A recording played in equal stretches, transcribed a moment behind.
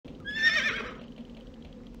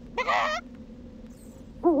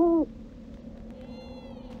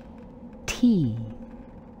T.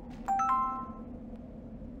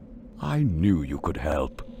 I knew you could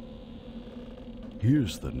help.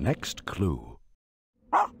 Here's the next clue.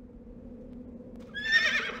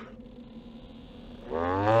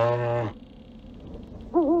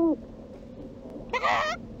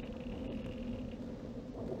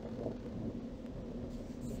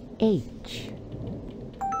 H.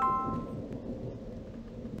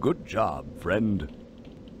 Good job, friend.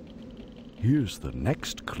 Here's the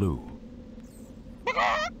next clue.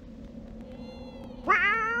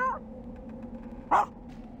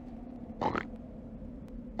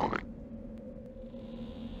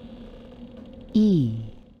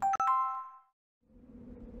 E.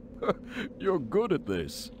 You're good at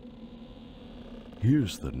this.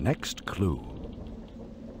 Here's the next clue.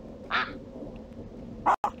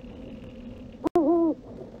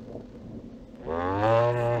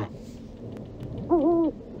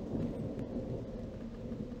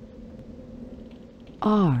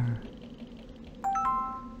 R.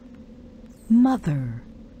 Mother.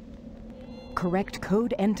 Correct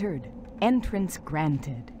code entered. Entrance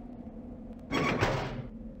granted.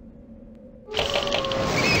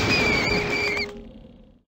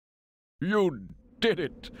 You did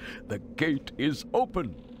it! The gate is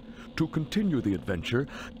open. To continue the adventure,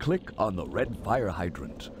 click on the red fire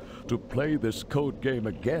hydrant. To play this code game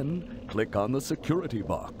again, click on the security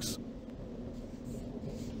box.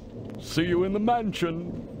 See you in the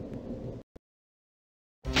mansion!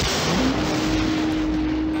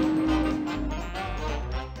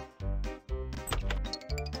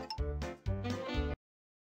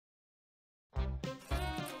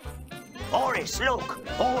 Boris, look!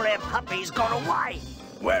 All them puppies got away!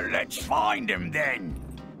 Well, let's find him then.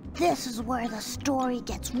 This is where the story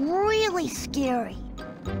gets really scary.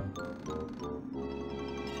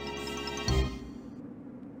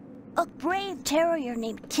 A brave terrier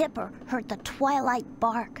named Kipper heard the twilight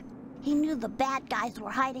bark. He knew the bad guys were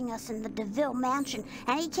hiding us in the DeVille mansion,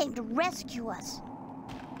 and he came to rescue us.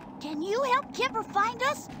 Can you help Kipper find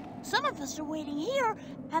us? Some of us are waiting here,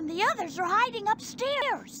 and the others are hiding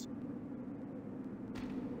upstairs.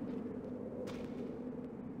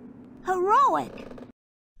 Heroic.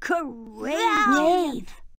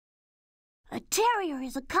 Brave. A terrier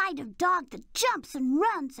is a kind of dog that jumps and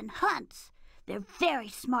runs and hunts. They're very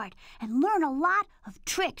smart and learn a lot of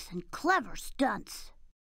tricks and clever stunts.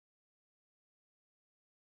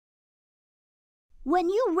 When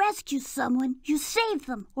you rescue someone, you save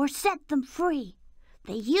them or set them free.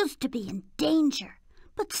 They used to be in danger,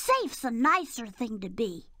 but safe's a nicer thing to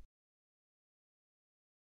be.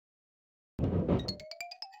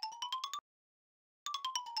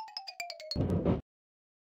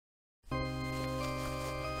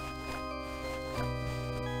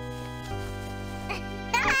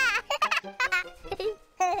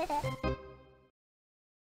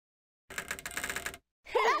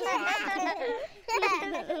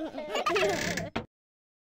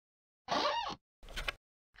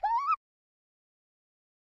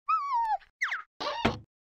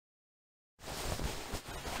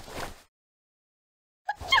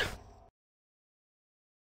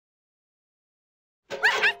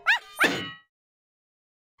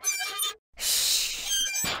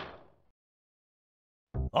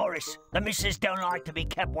 Horace, the missus don't like to be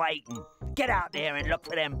kept waiting. Get out there and look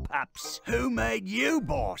for them pups. Who made you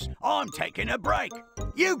boss? I'm taking a break.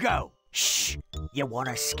 You go. Shh! You want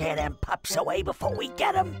to scare them pups away before we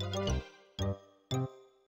get them?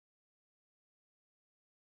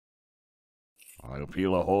 I'll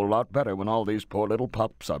feel a whole lot better when all these poor little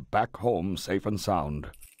pups are back home safe and sound.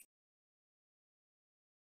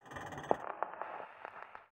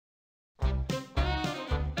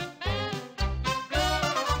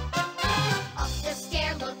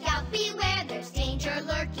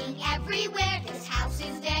 Everywhere, this house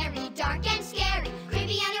is very dark and scary.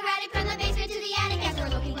 Creepy and erratic from the basement to the attic, as we're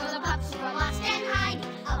looking for the pups who are lost and hiding.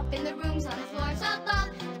 Up in the rooms on the floors above,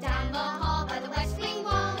 down the hall by the west wing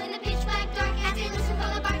wall, in the pitch black dark, as they listen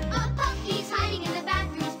for the bark of puppies hiding in the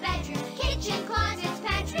bathrooms, bedrooms, kitchen, closets,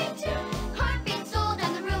 pantries.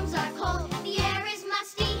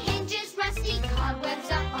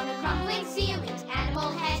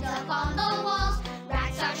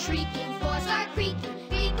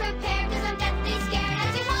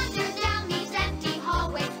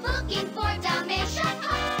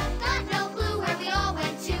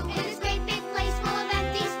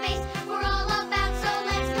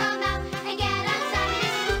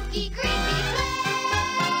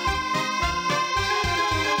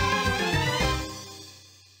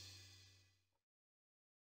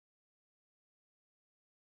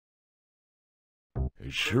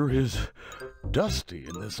 It sure is dusty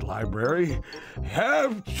in this library.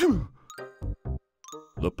 Have-choo!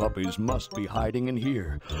 The puppies must be hiding in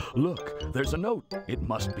here. Look, there's a note. It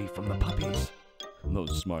must be from the puppies.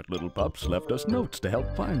 Those smart little pups left us notes to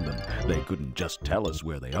help find them. They couldn't just tell us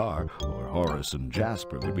where they are, or Horace and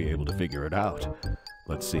Jasper would be able to figure it out.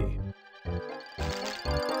 Let's see.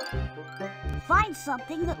 Find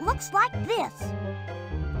something that looks like this.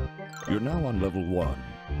 You're now on level 1.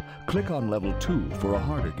 Click on level 2 for a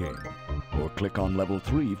harder game, or click on level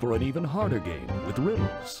 3 for an even harder game with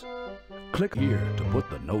riddles. Click here to put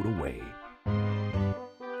the note away.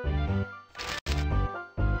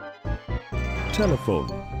 Telephone,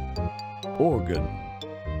 organ,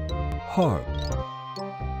 harp,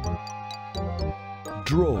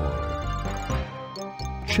 drawer,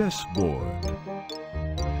 chessboard,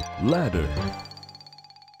 ladder,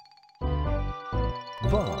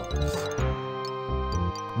 vase,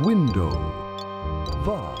 window,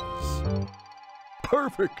 vase.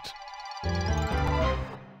 Perfect!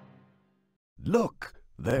 Look,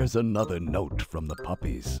 there's another note from the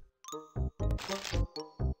puppies.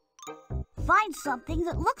 Find something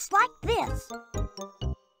that looks like this.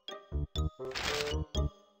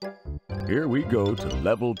 Here we go to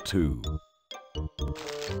level 2.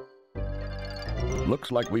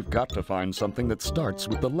 Looks like we've got to find something that starts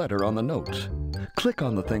with the letter on the note. Click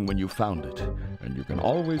on the thing when you found it, and you can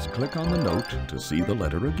always click on the note to see the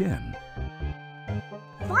letter again.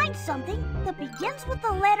 Find something that begins with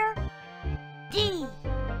the letter D.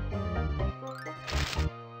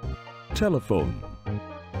 Telephone,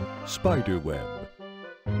 spiderweb,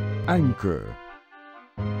 anchor,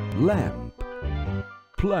 lamp,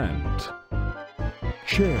 plant,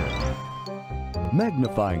 chair,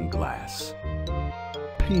 magnifying glass,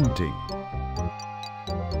 painting,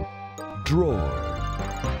 drawer.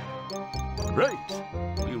 Great!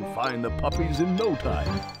 We'll find the puppies in no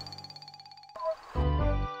time.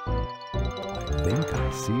 I think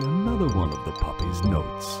I see another one of the puppies'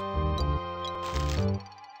 notes.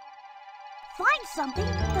 Find something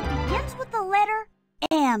that begins with the letter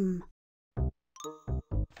M.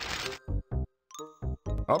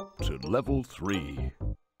 Up to level 3.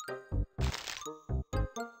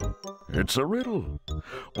 It's a riddle.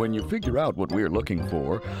 When you figure out what we're looking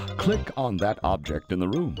for, click on that object in the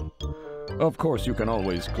room. Of course, you can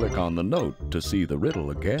always click on the note to see the riddle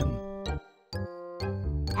again.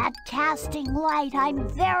 At casting light, I'm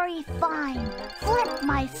very fine. Flip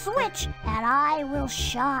my switch, and I will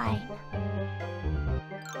shine.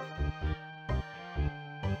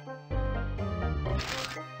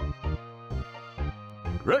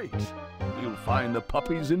 Great! We'll find the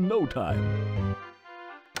puppies in no time.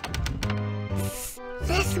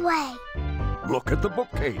 This way. Look at the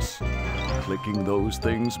bookcase. Clicking those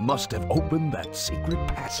things must have opened that secret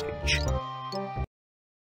passage.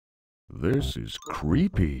 This is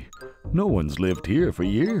creepy. No one's lived here for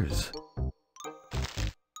years.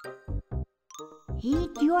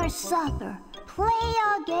 Eat your supper. Play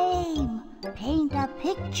a game. Paint a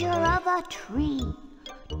picture of a tree.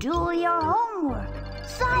 Do your homework.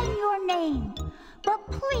 Sign your name.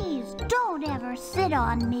 But please don't ever sit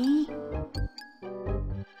on me.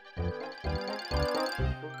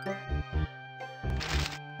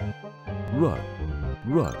 Rug,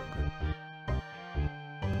 rug.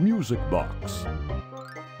 Music box.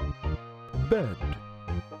 Bed.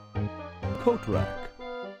 Coat rack.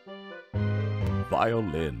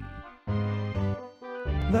 Violin.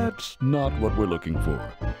 That's not what we're looking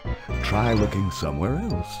for. Try looking somewhere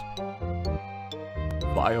else.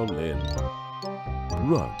 Violin.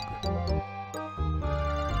 Rug.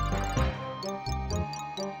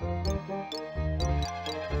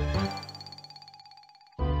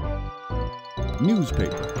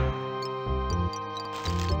 Newspaper.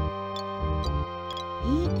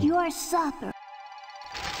 Eat your supper.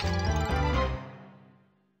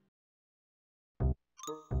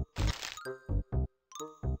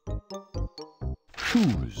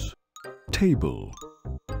 Shoes. Table.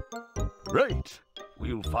 Great!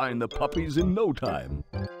 We'll find the puppies in no time.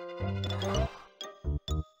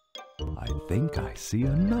 I think I see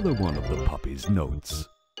another one of the puppies' notes.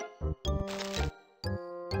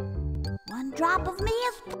 One drop of me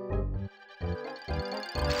is...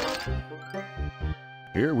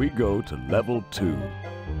 Here we go to level 2.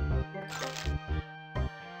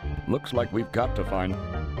 Looks like we've got to find...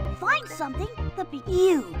 Find something that be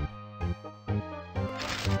you.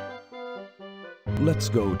 Let's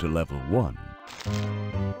go to level 1.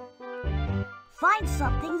 Find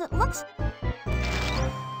something that looks...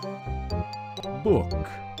 Book.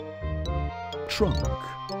 Trunk.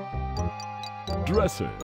 Dresser.